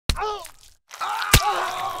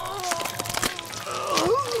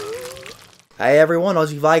Hey everyone,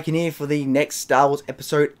 Aussie Viking here for the next Star Wars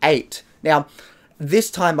Episode 8. Now,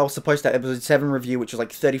 this time I was supposed to have Episode 7 review, which was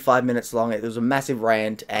like 35 minutes long. It was a massive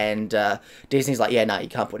rant, and Disney's like, yeah, no, you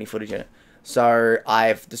can't put any footage in it. So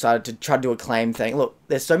I've decided to try to do a claim thing. Look,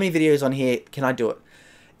 there's so many videos on here, can I do it?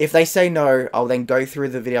 If they say no, I'll then go through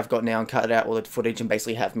the video I've got now and cut it out all the footage and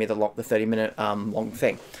basically have me the 30-minute long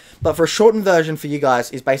thing. But for a shortened version for you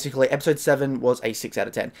guys is basically Episode 7 was a 6 out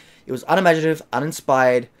of 10. It was unimaginative,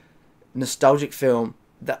 uninspired, nostalgic film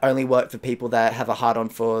that only worked for people that have a hard-on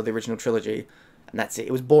for the original trilogy, and that's it.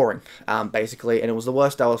 It was boring, basically, and it was the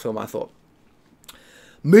worst Star Wars film, I thought.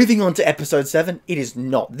 Moving on to Episode 7, it is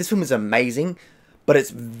not. This film is amazing, but it's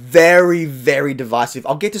very, very divisive.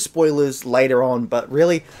 I'll get to spoilers later on, but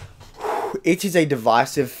really, it is a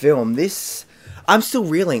divisive film. I'm still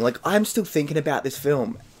reeling. Like, I'm still thinking about this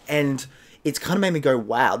film, and it's kind of made me go,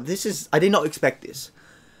 wow, I did not expect this.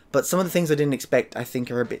 But some of the things I didn't expect, I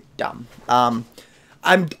think, are a bit dumb.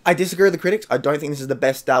 I disagree with the critics. I don't think this is the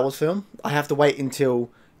best Star Wars film. I have to wait until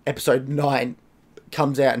Episode 9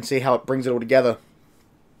 comes out and see how it brings it all together.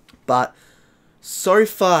 But so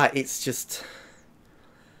far, it's just...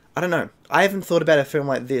 I don't know. I haven't thought about a film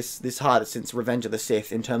like this hard since Revenge of the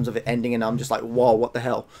Sith in terms of it ending, and I'm just like, whoa, what the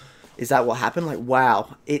hell? Is that what happened? Like,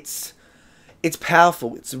 wow. It's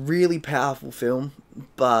powerful. It's a really powerful film,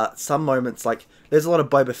 but some moments, like, there's a lot of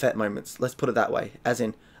Boba Fett moments, let's put it that way, as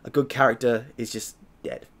in, a good character is just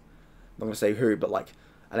dead. I'm not going to say who, but like,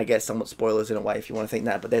 and I guess somewhat spoilers in a way if you want to think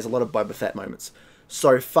that, but there's a lot of Boba Fett moments.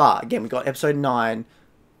 So far, again, we got Episode 9,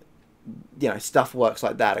 you know, stuff works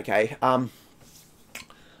like that, okay?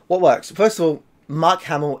 What works? First of all, Mark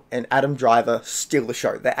Hamill and Adam Driver steal the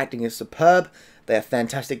show. Their acting is superb, they're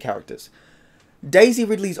fantastic characters. Daisy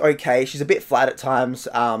Ridley's okay. She's a bit flat at times,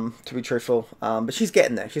 to be truthful. But she's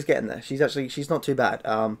getting there. She's getting there. She's not too bad.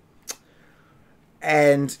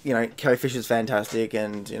 And, you know, Carrie Fisher's fantastic.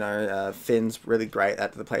 And, you know, Finn's really great.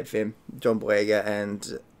 Actor that played Finn. John Boyega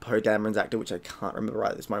and Poe Dameron's actor, which I can't remember right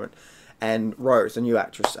at this moment. And Rose, a new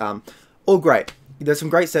actress. All great. There's some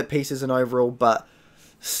great set pieces and overall, but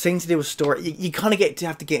things to do with story, you kind of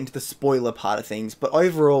have to get into the spoiler part of things. But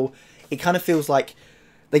overall, it kind of feels like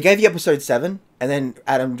they gave you Episode 7, and then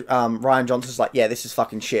Rian Johnson's like, yeah, this is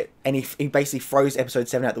fucking shit. And he basically throws Episode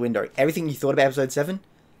 7 out the window. Everything you thought about Episode 7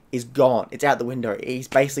 is gone. It's out the window. He's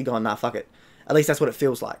basically gone, nah, fuck it. At least that's what it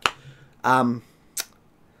feels like.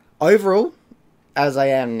 Overall, as I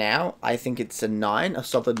am now, I think it's a 9, a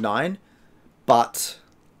solid 9. But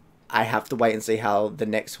I have to wait and see how the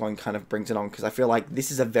next one kind of brings it on, because I feel like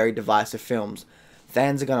this is a very divisive film.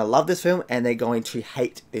 Fans are going to love this film, and they're going to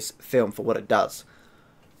hate this film for what it does.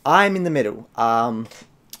 I'm in the middle. I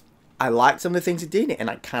like some of the things it did, and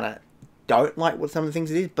I kind of don't like what some of the things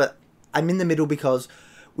it did, but I'm in the middle because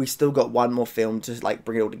we still got one more film to like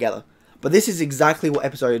bring it all together. But this is exactly what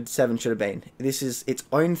Episode 7 should have been. This is its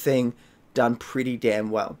own thing, done pretty damn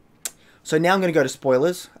well. So now I'm going to go to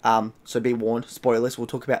spoilers. So be warned, spoilers. We'll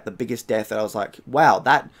talk about the biggest death that I was like, wow,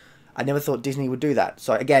 I never thought Disney would do that.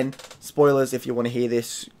 So again, spoilers if you want to hear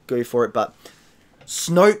this, go for it. But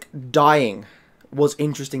Snoke dying was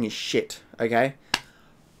interesting as shit, okay?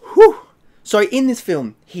 Whew! So in this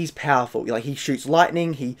film, he's powerful. Like, he shoots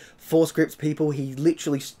lightning, he force grips people, he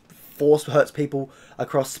literally force hurts people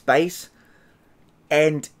across space.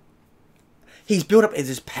 And he's built up as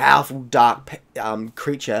this powerful, dark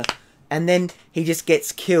creature, and then he just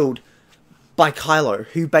gets killed by Kylo,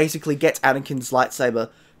 who basically gets Anakin's lightsaber,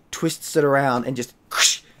 twists it around, and just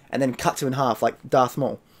and then cuts him in half like Darth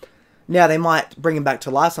Maul. Now, they might bring him back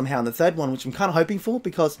to life somehow in the third one, which I'm kind of hoping for,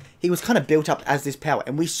 because he was kind of built up as this power,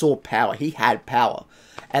 and we saw power. He had power.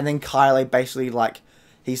 And then Kylo basically, like,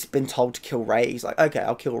 he's been told to kill Rey. He's like, okay,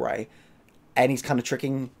 I'll kill Rey. And he's kind of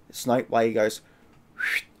tricking Snoke while he goes,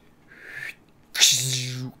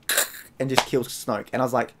 and just kills Snoke. And I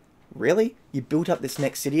was like, really? You built up this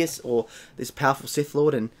next Sidious, or this powerful Sith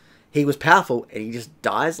Lord, and he was powerful, and he just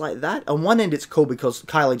dies like that? On one end, it's cool because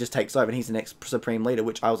Kylo just takes over, and he's the next Supreme Leader,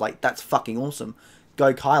 which I was like, that's fucking awesome.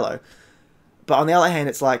 Go Kylo. But on the other hand,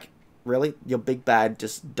 it's like, really? Your big bad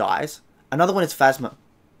just dies? Another one is Phasma.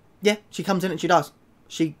 Yeah, she comes in and she dies.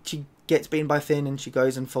 She gets beaten by Finn, and she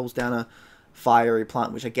goes and falls down a fiery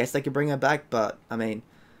plant, which I guess they could bring her back, but, I mean,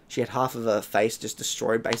 she had half of her face just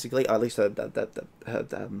destroyed, basically, or at least her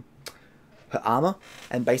armor,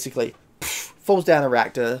 and basically falls down the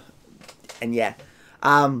reactor. And yeah,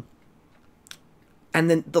 and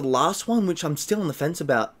then the last one, which I'm still on the fence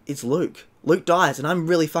about, is Luke. Luke dies, and I'm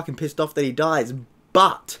really fucking pissed off that he dies,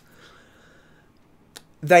 but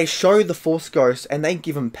they show the Force Ghost, and they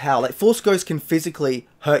give him power. Like, Force Ghosts can physically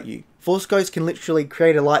hurt you, Force ghosts can literally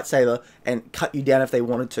create a lightsaber and cut you down if they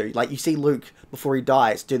wanted to. Like, you see Luke, before he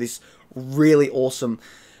dies, do this really awesome,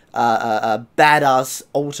 badass,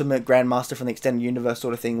 ultimate Grandmaster from the Extended Universe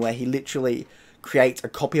sort of thing, where he literally creates a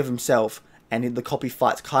copy of himself, and the copy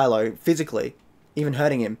fights Kylo physically, even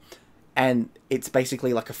hurting him. And it's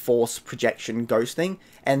basically like a Force projection ghost thing.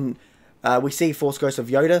 And we see Force ghosts of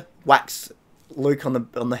Yoda wax Luke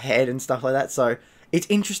on the head and stuff like that. So it's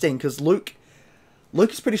interesting because Luke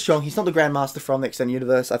is pretty strong. He's not the Grandmaster from the Extended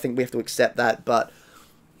Universe. I think we have to accept that. But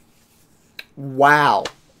wow.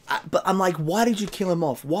 But I'm like, why did you kill him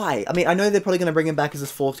off? Why? I mean, I know they're probably going to bring him back as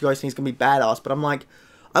this Force ghost and he's going to be badass. But I'm like,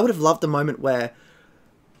 I would have loved the moment where,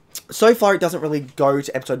 so far it doesn't really go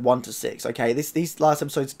to episode 1 to 6, okay? These last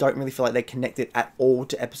episodes don't really feel like they're connected at all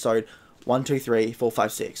to episode 1, 2, 3, 4,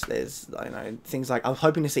 5, 6. There's, I don't know, things like, I was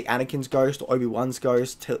hoping to see Anakin's ghost or Obi-Wan's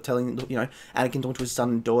ghost telling, you know, Anakin talking to his son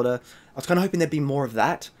and daughter. I was kind of hoping there'd be more of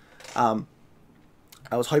that. I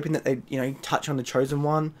was hoping that they'd, you know, touch on the Chosen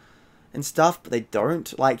One and stuff, but they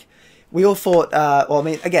don't. Like, we all thought, well, I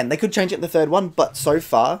mean, again, they could change it in the third one, but so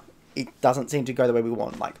far, it doesn't seem to go the way we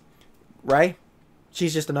want. Like, Rey,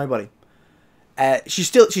 she's just a nobody.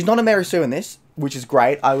 She's not a Mary Sue in this, which is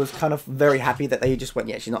great. I was kind of very happy that they just went,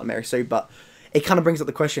 yeah, she's not a Mary Sue, but it kind of brings up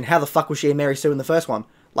the question, how the fuck was she a Mary Sue in the first one?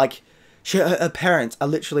 Like, her parents are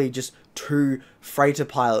literally just two freighter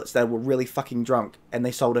pilots that were really fucking drunk, and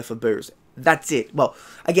they sold her for booze. That's it. Well,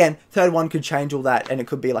 again, third one could change all that, and it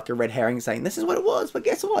could be like a red herring saying, this is what it was, but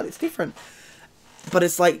guess what? It's different. But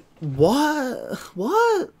it's like, what?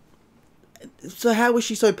 What? So how was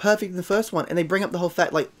she so perfect in the first one? And they bring up the whole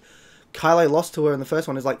fact, like, Kylo lost to her in the first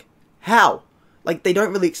one. Is like, how? Like, they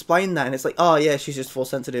don't really explain that, and it's like, oh yeah, she's just Force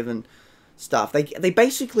sensitive and stuff. They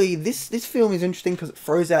basically, this film is interesting because it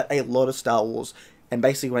throws out a lot of Star Wars, and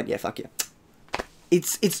basically went, yeah, fuck yeah.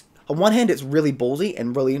 It's on one hand, it's really ballsy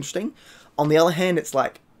and really interesting. On the other hand, it's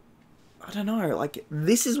like, I don't know, like,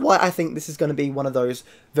 this is why I think this is going to be one of those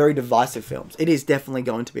very divisive films. It is definitely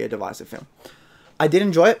going to be a divisive film. I did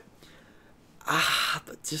enjoy it.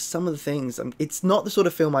 But just some of the things, it's not the sort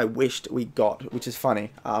of film I wished we got, which is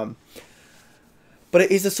funny. But it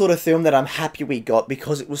is the sort of film that I'm happy we got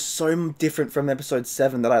because it was so different from Episode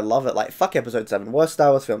 7 that I love it. Like, fuck Episode 7, worst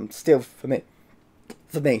Star Wars film, still for me.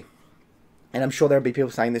 And I'm sure there'll be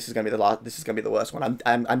people saying this is going to be the worst one.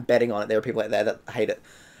 I'm betting on it. There are people out there that hate it.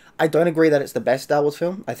 I don't agree that it's the best Star Wars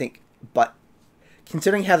film, I think, but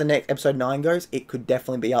considering how the next Episode 9 goes, it could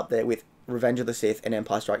definitely be up there with Revenge of the Sith and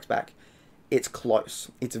Empire Strikes Back. It's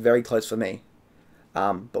close. It's very close for me.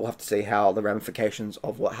 But we'll have to see how the ramifications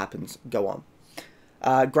of what happens go on.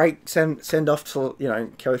 Great send-off to, you know,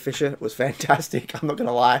 Carrie Fisher was fantastic, I'm not going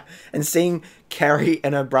to lie. And seeing Carrie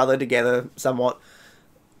and her brother together somewhat,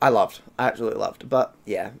 I absolutely loved. But,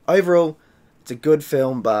 yeah, overall, it's a good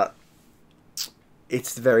film, but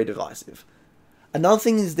it's very divisive. Another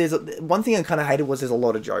thing is, one thing I kind of hated was there's a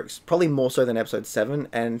lot of jokes. Probably more so than Episode 7,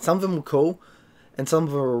 and some of them were cool, and some of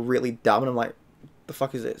them were really dumb, and I'm like, the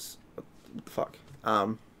fuck is this? What the fuck?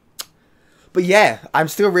 But yeah, I'm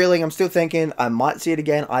still reeling, I'm still thinking, I might see it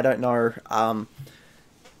again, I don't know. I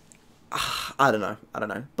don't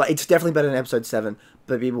know. But it's definitely better than Episode 7,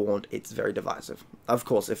 but be warned, it's very divisive. Of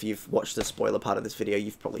course, if you've watched the spoiler part of this video,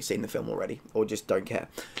 you've probably seen the film already, or just don't care.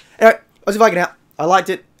 Anyway, Aussie Viking out. I liked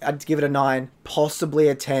it. I'd give it a 9, possibly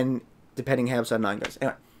a 10, depending how Episode 9 goes.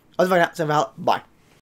 Anyway, Aussie Viking out. Bye.